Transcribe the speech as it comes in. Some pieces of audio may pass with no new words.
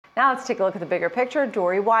Now let's take a look at the bigger picture.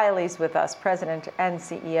 Dory Wiley's with us, President and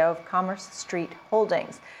CEO of Commerce Street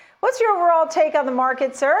Holdings. What's your overall take on the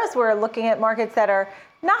market, sir, as we're looking at markets that are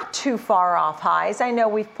not too far off highs? I know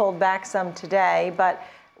we've pulled back some today, but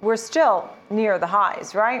we're still near the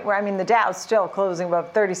highs, right? I mean, the Dow's still closing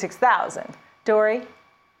above 36,000. Dory?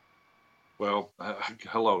 Well,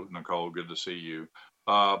 hello, Nicole. Good to see you.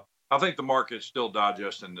 I think the market's still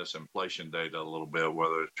digesting this inflation data a little bit,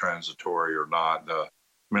 whether it's transitory or not. The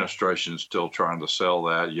administration's still trying to sell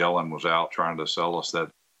that. Yellen was out trying to sell us that,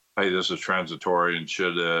 hey, this is transitory and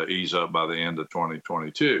should ease up by the end of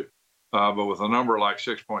 2022. But with a number like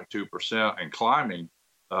 6.2% and climbing,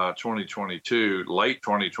 2022, late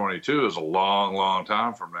 2022 is a long, long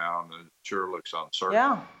time from now, and it sure looks uncertain.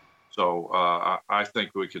 Yeah. So I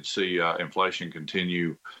think we could see inflation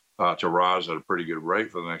continue to rise at a pretty good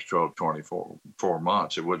rate for the next 12 to 24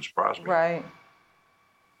 months. It wouldn't surprise me. Right.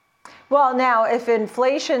 Well, now, if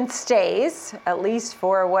inflation stays, at least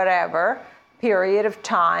for whatever period of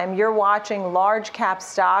time, you're watching large cap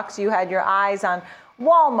stocks. You had your eyes on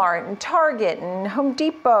Walmart and Target and Home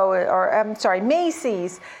Depot, or I'm sorry,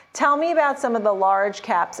 Macy's. Tell me about some of the large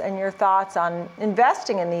caps and your thoughts on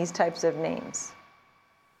investing in these types of names.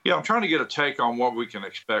 Yeah, I'm trying to get a take on what we can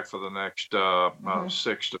expect for the next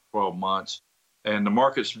 6 to 12 months. And the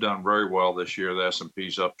market's done very well this year. The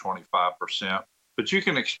S&P's up 25%. But you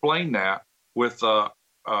can explain that with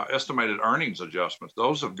estimated earnings adjustments.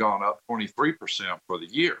 Those have gone up 23% for the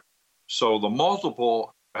year. So the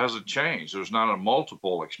multiple hasn't changed. There's not a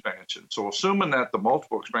multiple expansion. So assuming that the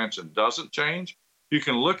multiple expansion doesn't change, you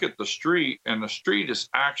can look at the street, and the street is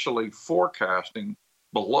actually forecasting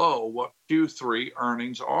below what Q3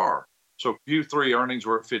 earnings are. So Q3 earnings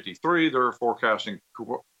were at 53. They're forecasting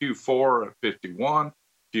Q4 at 51.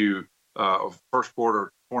 First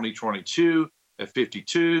quarter 2022 at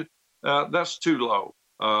 52. That's too low.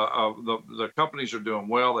 The companies are doing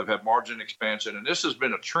well. They've had margin expansion, and this has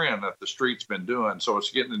been a trend that the street's been doing. So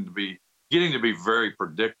it's getting to be very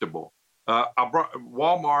predictable. I brought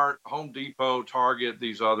Walmart, Home Depot, Target,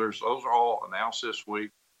 these others. Those are all announced this week.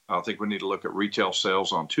 I think we need to look at retail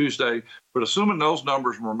sales on Tuesday. But assuming those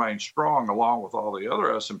numbers remain strong, along with all the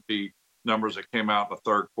other S&P numbers that came out in the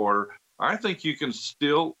third quarter, I think you can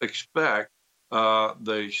still expect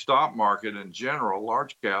the stock market in general,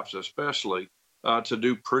 large caps especially, to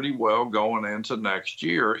do pretty well going into next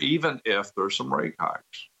year, even if there's some rate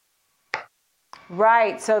hikes.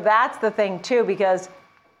 Right. So that's the thing, too, because,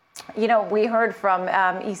 you know, we heard from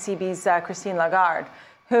ECB's Christine Lagarde,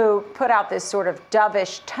 who put out this sort of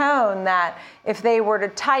dovish tone that if they were to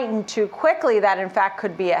tighten too quickly, that in fact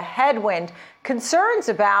could be a headwind. Concerns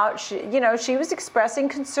about, she was expressing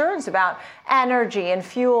concerns about energy and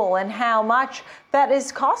fuel and how much that is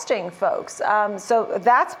costing folks. So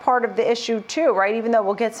that's part of the issue too, right? Even though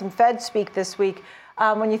we'll get some Fed speak this week,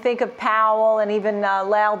 when you think of Powell and even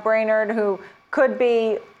Lael Brainard, who could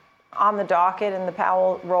be on the docket in the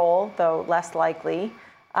Powell role, though less likely.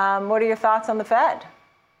 What are your thoughts on the Fed?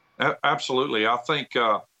 Absolutely. I think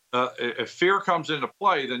if fear comes into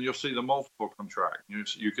play, then you'll see the multiple contract.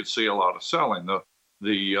 You could see a lot of selling.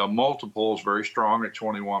 The multiple is very strong at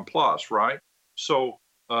 21 plus, right? So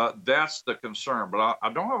that's the concern. But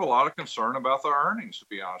I don't have a lot of concern about the earnings, to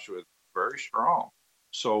be honest with you. Very strong.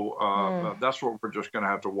 So that's what we're just going to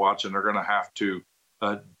have to watch. And they're going to have to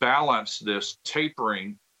balance this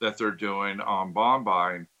tapering that they're doing on bond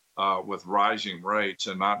buying with rising rates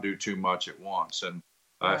and not do too much at once. And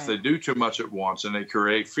if they do too much at once and they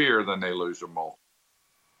create fear, then they lose their multiple.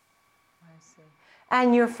 I see.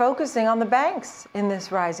 And you're focusing on the banks in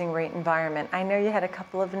this rising rate environment. I know you had a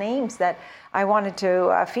couple of names that I wanted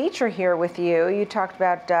to feature here with you. You talked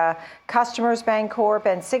about Customers Bancorp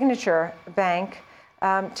and Signature Bank.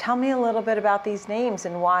 Tell me a little bit about these names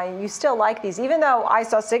and why you still like these, even though I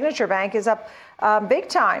saw Signature Bank is up big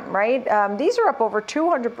time, right? These are up over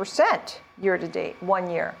 200% year to date,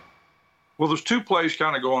 1 year. Well, there's two plays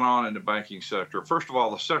kind of going on in the banking sector. First of all,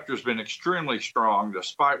 the sector has been extremely strong,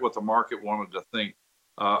 despite what the market wanted to think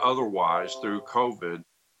otherwise through COVID.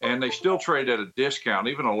 And they still trade at a discount,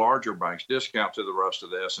 even a larger bank's discount to the rest of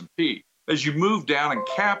the S&P. As you move down in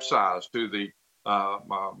cap size to the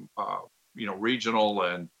regional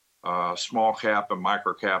and small cap and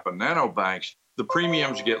micro cap and nano banks, the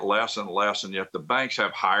premiums get less and less, and yet the banks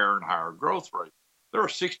have higher and higher growth rates. There are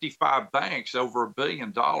 65 banks over $1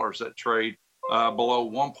 billion that trade below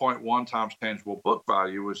 1.1 times tangible book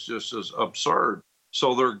value, which just is absurd.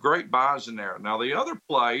 So there are great buys in there. Now, the other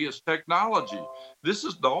play is technology. This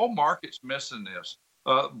is the whole market's missing this.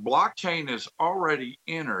 Blockchain has already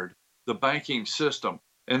entered the banking system.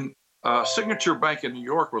 And Signature Bank in New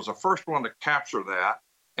York was the first one to capture that.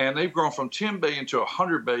 and they've grown from 10 billion to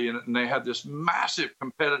 100 billion, and they had this massive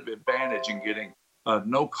competitive advantage in getting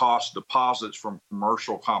no-cost deposits from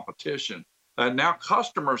commercial competition. Now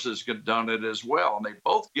customers has done it as well, and they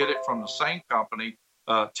both get it from the same company,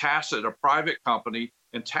 Tacit, a private company.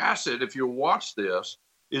 And Tacit, if you watch this,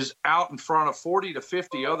 is out in front of 40 to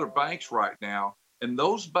 50 other banks right now. And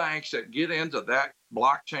those banks that get into that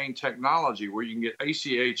blockchain technology where you can get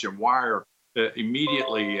ACH and wire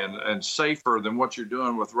immediately and safer than what you're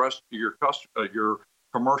doing with the rest of your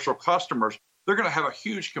commercial customers, they're going to have a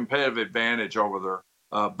huge competitive advantage over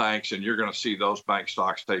their banks, and you're going to see those bank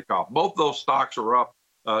stocks take off. Both those stocks are up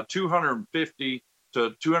 250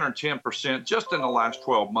 to 210% just in the last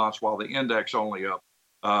 12 months, while the index only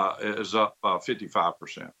is up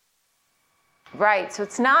 55%. Right. So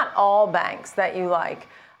it's not all banks that you like,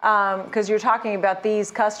 because you're talking about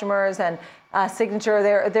these customers and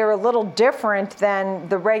Signature. They're a little different than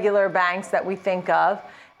the regular banks that we think of.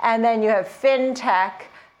 And then you have fintech.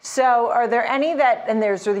 So are there any that, and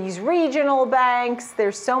there's these regional banks,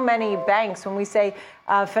 there's so many banks. When we say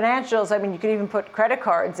financials, I mean, you could even put credit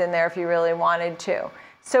cards in there if you really wanted to.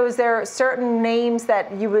 So is there certain names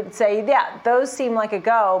that you would say, yeah, those seem like a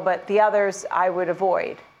go, but the others I would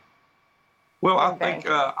avoid? Well, I think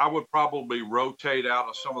I would probably rotate out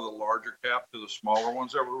of some of the larger cap to the smaller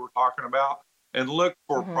ones that we were talking about, and look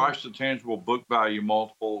for price to tangible book value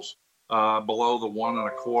multiples below the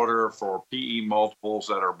 1.25, for PE multiples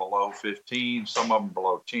that are below 15, some of them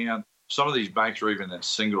below 10. Some of these banks are even at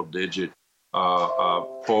single digit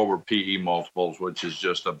forward PE multiples, which is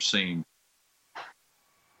just obscene.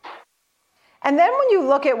 And then when you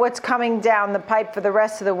look at what's coming down the pipe for the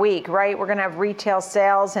rest of the week, right, we're going to have retail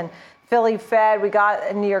sales and Philly Fed, we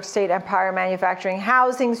got New York State Empire Manufacturing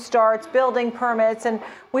housing starts, building permits, and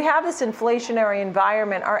we have this inflationary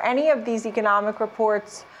environment. Are any of these economic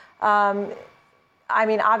reports, I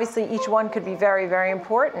mean, obviously each one could be very, very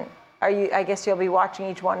important. I guess you'll be watching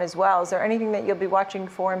each one as well. Is there anything that you'll be watching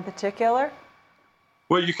for in particular?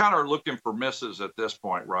 Well, you kind of are looking for misses at this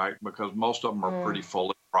point, right? Because most of them are pretty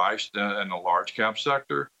fully priced in the large cap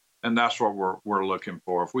sector. And that's what we're looking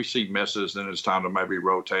for. If we see misses, then it's time to maybe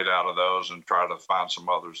rotate out of those and try to find some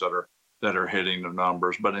others that are hitting the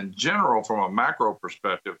numbers. But in general, from a macro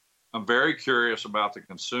perspective, I'm very curious about the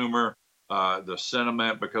consumer, the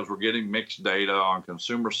sentiment, because we're getting mixed data on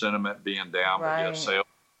consumer sentiment being down, but yet sales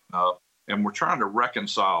up. And we're trying to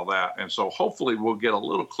reconcile that. And so hopefully we'll get a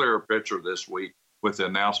little clearer picture this week with the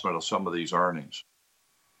announcement of some of these earnings.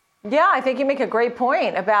 Yeah, I think you make a great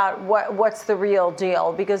point about what's the real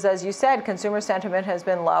deal, because as you said, consumer sentiment has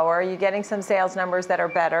been lower. You're getting some sales numbers that are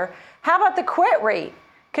better. How about the quit rate?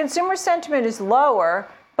 Consumer sentiment is lower,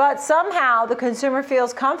 but somehow the consumer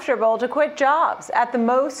feels comfortable to quit jobs at the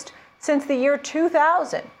most since the year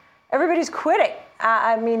 2000. Everybody's quitting.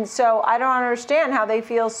 I mean, so I don't understand how they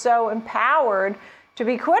feel so empowered to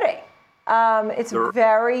be quitting. It's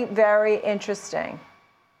very, very interesting.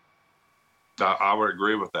 I would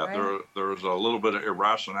agree with that. Right. There's a little bit of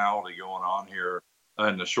irrationality going on here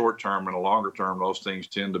in the short term. In the longer term, those things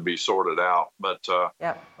tend to be sorted out. But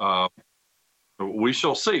we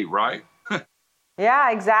shall see, right?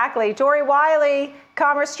 Yeah, exactly. Dory Wiley,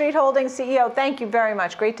 Commerce Street Holdings CEO, thank you very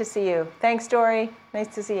much. Great to see you. Thanks, Dory.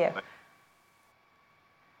 Nice to see you.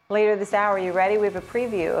 Later this hour, you ready? We have a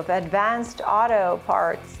preview of Advanced Auto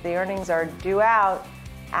Parts. The earnings are due out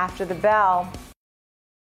after the bell.